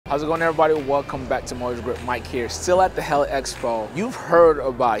How's it going, everybody? Welcome back to Motor Grip. Mike here, still at the Heli Expo. You've heard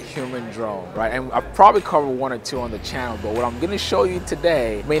about human drone, right? And I've probably covered one or two on the channel, but what I'm gonna show you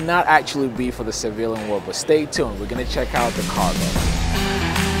today may not actually be for the civilian world, but stay tuned. We're gonna check out the KARGO.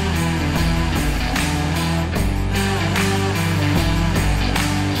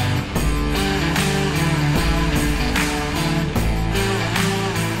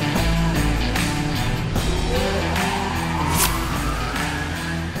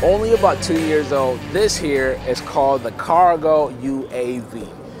 Only about 2 years old. This here is called the KARGO UAV.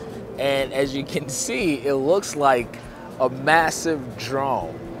 And as you can see, it looks like a massive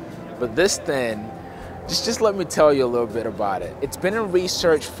drone. But this thing, just let me tell you a little bit about it. It's been in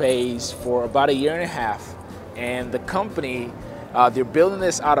research phase for about a year and a half. And the company, they're building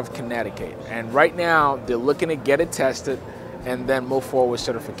this out of Connecticut. And right now, they're looking to get it tested and then move forward with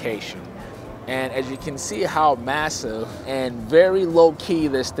certification. And as you can see how massive and very low key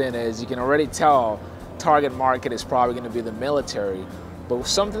this thing is, you can already tell target market is probably going to be the military. But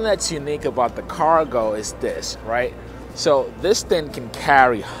something that's unique about the KARGO is this, right? So this thing can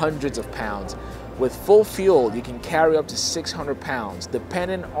carry hundreds of pounds. With full fuel, you can carry up to 600 pounds.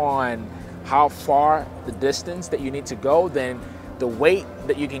 Depending on how far the distance that you need to go, then the weight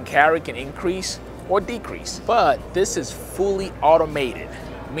that you can carry can increase or decrease. But this is fully automated,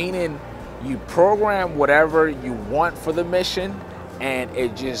 meaning you program whatever you want for the mission and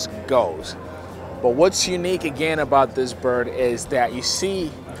it just goes. But what's unique again about this bird is that you see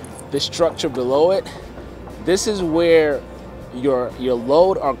the structure below it. This is where your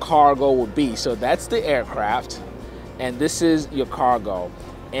load or cargo will be. So that's the aircraft and this is your cargo.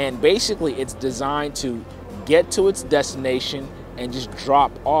 And basically it's designed to get to its destination and just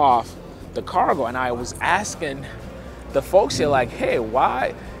drop off the cargo. And I was asking the folks here like, hey,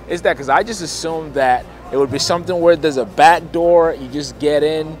 why is that? Because I just assumed that it would be something where there's a back door, you just get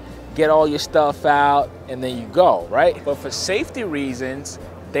in, get all your stuff out, and then you go, right? But for safety reasons,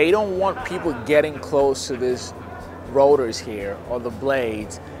 they don't want people getting close to this rotors here or the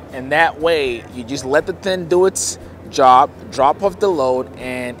blades. And that way, you just let the thing do its job, drop off the load,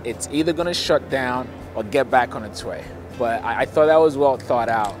 and it's either gonna shut down or get back on its way. But I thought that was well thought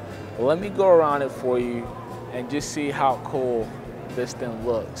out. But let me go around it for you and just see how cool this thing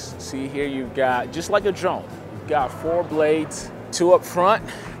looks. See here, you've got, just like a drone, you've got 4 blades, 2 up front,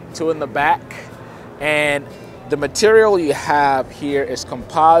 2 in the back. And the material you have here is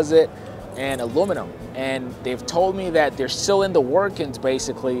composite and aluminum. And they've told me that they're still in the workings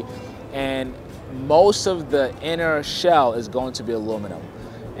basically. And most of the inner shell is going to be aluminum.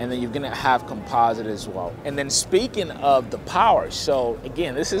 And then you're gonna have composite as well. And then speaking of the power, so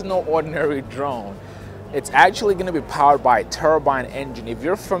again, this is no ordinary drone. It's actually going to be powered by a turbine engine. If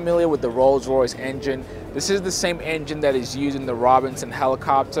you're familiar with the Rolls-Royce engine, this is the same engine that is used in the Robinson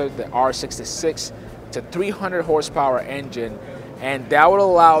helicopter, the R66. It's a 300 horsepower engine, and that would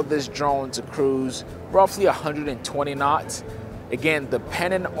allow this drone to cruise roughly 120 knots. Again,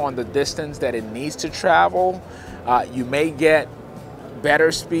 depending on the distance that it needs to travel, you may get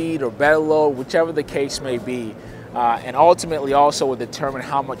better speed or better load, whichever the case may be. And ultimately also will determine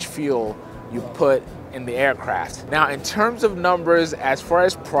how much fuel you put in the aircraft. Now, in terms of numbers, as far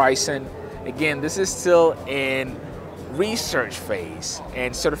as pricing, again, this is still in research phase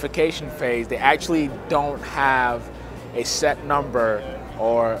and certification phase. They actually don't have a set number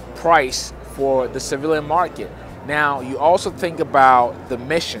or price for the civilian market. Now, you also think about the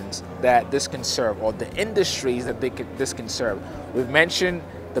missions that this can serve or the industries that this can serve. We've mentioned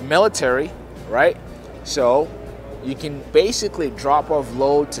the military, right? So you can basically drop off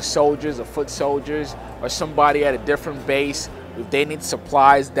load to soldiers or foot soldiers or somebody at a different base. If they need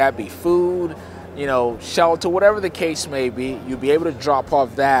supplies, that be food, you know, shelter, whatever the case may be, you'll be able to drop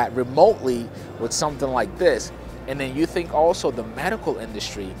off that remotely with something like this. And then you think also the medical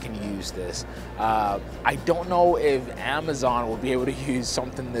industry can use this. I don't know if Amazon will be able to use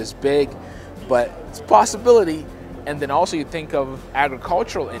something this big, but it's a possibility. And then also you think of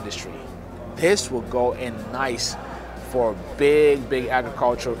agricultural industry. This will go in nice for a big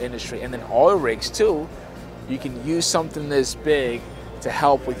agricultural industry. And then oil rigs too. You can use something this big to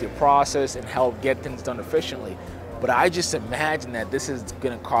help with your process and help get things done efficiently. But I just imagine that this is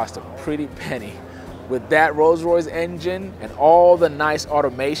gonna cost a pretty penny. With that Rolls-Royce engine and all the nice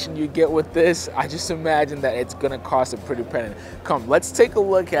automation you get with this, I just imagine that it's gonna cost a pretty penny. Come, let's take a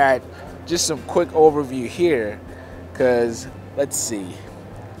look at just some quick overview here, because let's see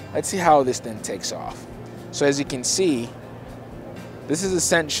how this thing takes off. So as you can see, this is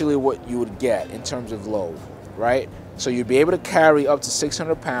essentially what you would get in terms of load, right? So you'd be able to carry up to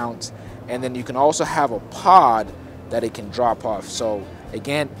 600 pounds, and then you can also have a pod that it can drop off. So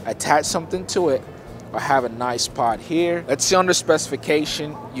again, attach something to it or have a nice spot here. Let's see under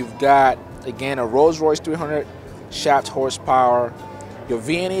specification, you've got, again, a Rolls-Royce 300 shaft horsepower. Your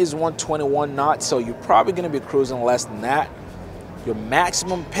VNE is 121 knots, so you're probably gonna be cruising less than that. Your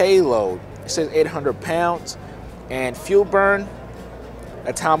maximum payload, it says 800 pounds. And fuel burn,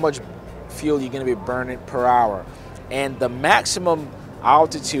 that's how much fuel you're gonna be burning per hour. And the maximum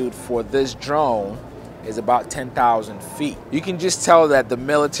altitude for this drone is about 10,000 feet. You can just tell that the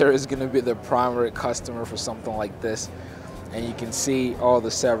military is gonna be the primary customer for something like this. And you can see all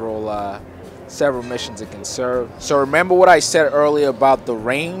the several missions it can serve. So remember what I said earlier about the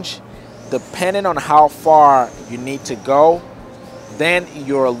range? Depending on how far you need to go, then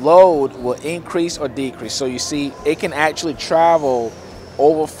your load will increase or decrease. So you see, it can actually travel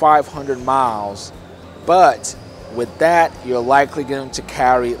over 500 miles, but with that, you're likely going to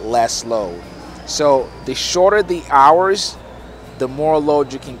carry less load. So the shorter the hours, the more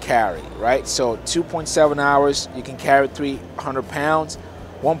load you can carry, right? So 2.7 hours, you can carry 300 pounds.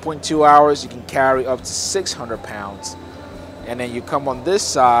 1.2 hours, you can carry up to 600 pounds. And then you come on this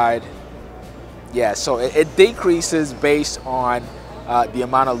side, yeah, so it decreases based on the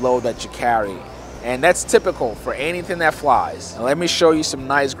amount of load that you carry. And that's typical for anything that flies. Now let me show you some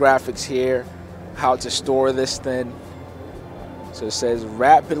nice graphics here, how to store this thing. So it says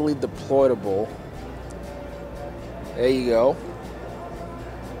rapidly deployable. There you go.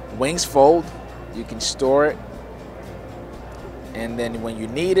 Wings fold, you can store it. And then when you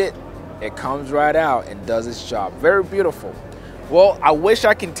need it, it comes right out and does its job. Very beautiful. Well, I wish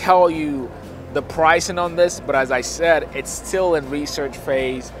I can tell you the pricing on this, but as I said, it's still in research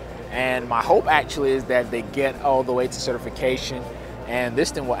phase. And my hope actually is that they get all the way to certification and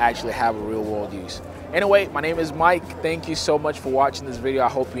this thing will actually have a real world use. Anyway, my name is Mike. Thank you so much for watching this video. I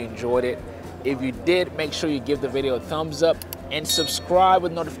hope you enjoyed it. If you did, make sure you give the video a thumbs up and subscribe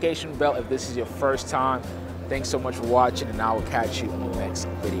with notification bell if this is your first time. Thanks so much for watching, and I will catch you in the next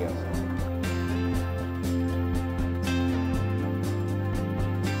video.